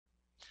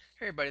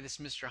Hey everybody, this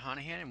is Mr.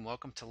 Honahan and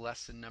welcome to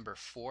lesson number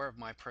 4 of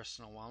My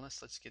Personal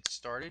Wellness. Let's get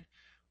started.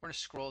 We're going to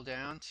scroll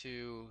down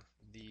to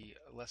the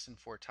lesson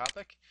 4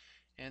 topic,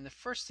 and the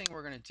first thing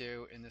we're going to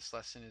do in this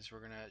lesson is we're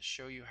going to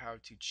show you how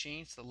to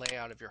change the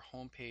layout of your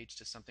home page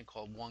to something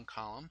called one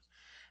column.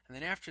 And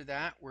then after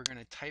that, we're going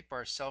to type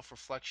our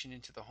self-reflection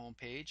into the home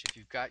page. If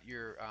you've got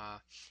your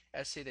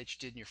essay that you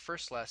did in your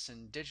first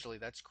lesson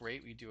digitally, that's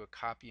great. We do a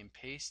copy and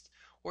paste,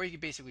 or you can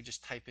basically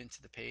just type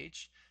into the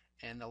page.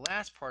 And the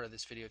last part of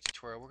this video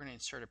tutorial, we're going to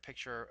insert a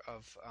picture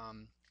of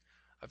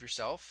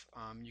yourself.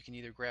 You can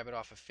either grab it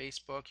off of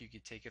Facebook, you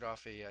could take it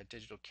off a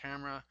digital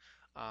camera.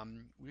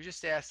 We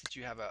just ask that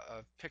you have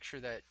a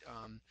picture that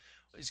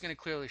is going to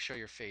clearly show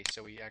your face,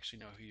 so we actually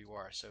know who you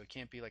are. So it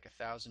can't be like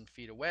 1,000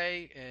 feet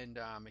away, and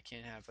it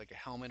can't have like a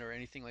helmet or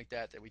anything like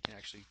that we can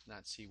actually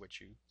not see what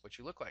you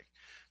look like.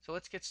 So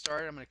let's get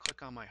started. I'm going to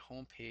click on my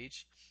home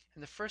page,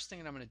 and the first thing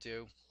that I'm going to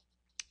do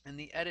in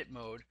the edit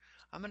mode,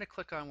 I'm going to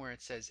click on where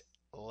it says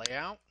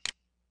layout,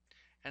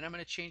 and I'm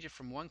going to change it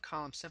from one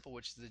column simple,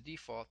 which is the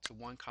default, to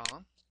one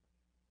column.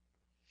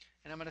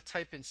 And I'm going to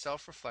type in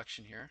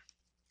self-reflection here.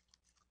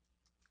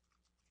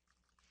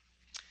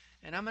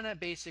 And I'm going to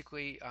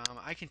basically,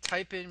 I can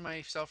type in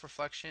my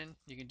self-reflection.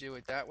 You can do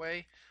it that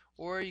way.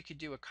 Or you could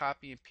do a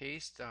copy and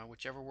paste,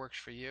 whichever works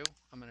for you.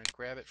 I'm going to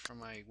grab it from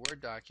my Word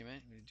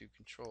document. I'm going to do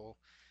Control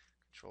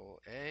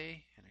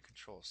A and a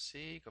Control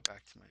C. Go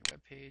back to my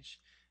web page.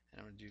 And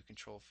I'm going to do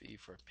Control V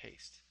for a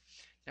paste.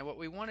 Now what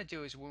we want to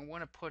do is we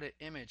want to put an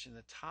image in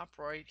the top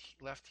right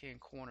left hand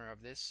corner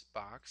of this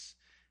box,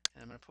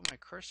 and I'm going to put my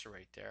cursor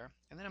right there,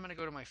 and then I'm going to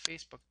go to my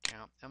Facebook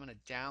account. I'm going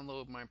to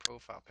download my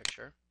profile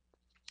picture.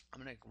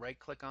 I'm going to right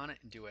click on it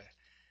and do a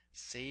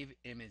save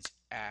image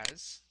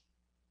as.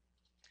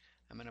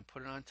 I'm going to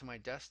put it onto my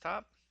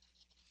desktop.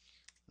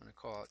 I'm going to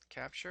call it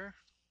capture,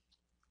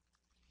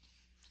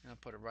 and I'll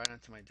put it right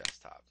onto my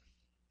desktop.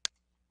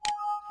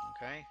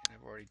 Okay, and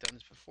I've already done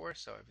this before,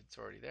 so if it's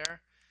already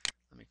there,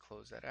 let me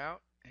close that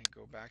out and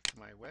go back to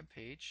my web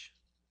page.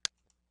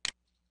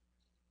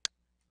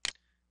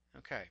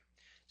 Okay,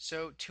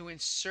 so to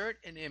insert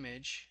an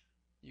image,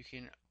 you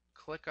can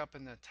click up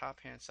in the top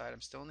hand side.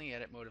 I'm still in the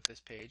edit mode of this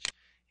page.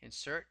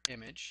 Insert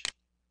image,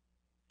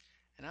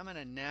 and I'm going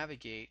to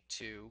navigate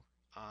to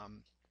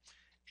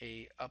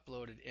a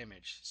uploaded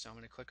image. So I'm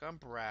going to click on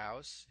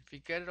browse. If you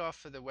get it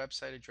off of the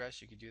website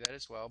address, you can do that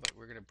as well, but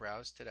we're going to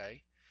browse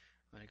today.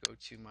 I'm going to go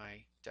to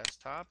my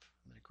desktop.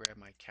 I'm going to grab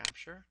my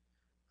capture.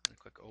 I'm going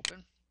to click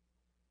open.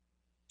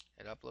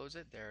 It uploads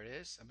it. There it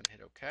is. I'm going to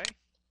hit OK.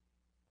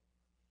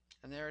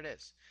 And there it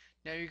is.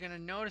 Now you're going to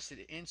notice that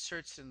it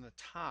inserts in the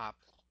top,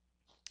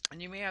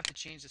 and you may have to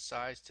change the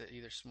size to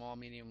either small,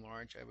 medium,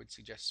 large. I would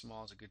suggest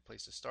small is a good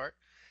place to start.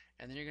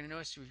 And then you're going to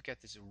notice we've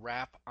got this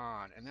wrap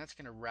on, and that's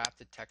going to wrap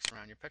the text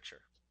around your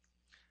picture.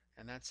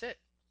 And that's it.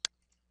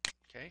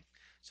 Okay,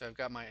 so I've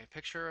got my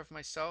picture of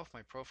myself,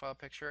 my profile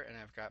picture, and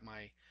I've got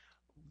my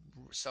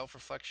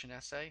self-reflection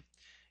essay.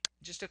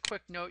 Just a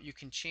quick note, you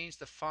can change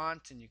the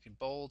font and you can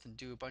bold and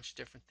do a bunch of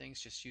different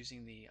things just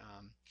using the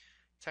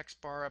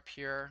text bar up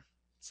here,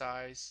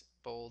 size,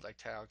 bold,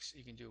 italics.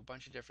 You can do a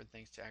bunch of different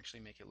things to actually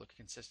make it look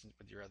consistent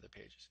with your other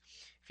pages.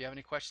 If you have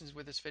any questions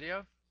with this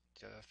video,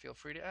 feel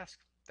free to ask.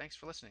 Thanks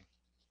for listening.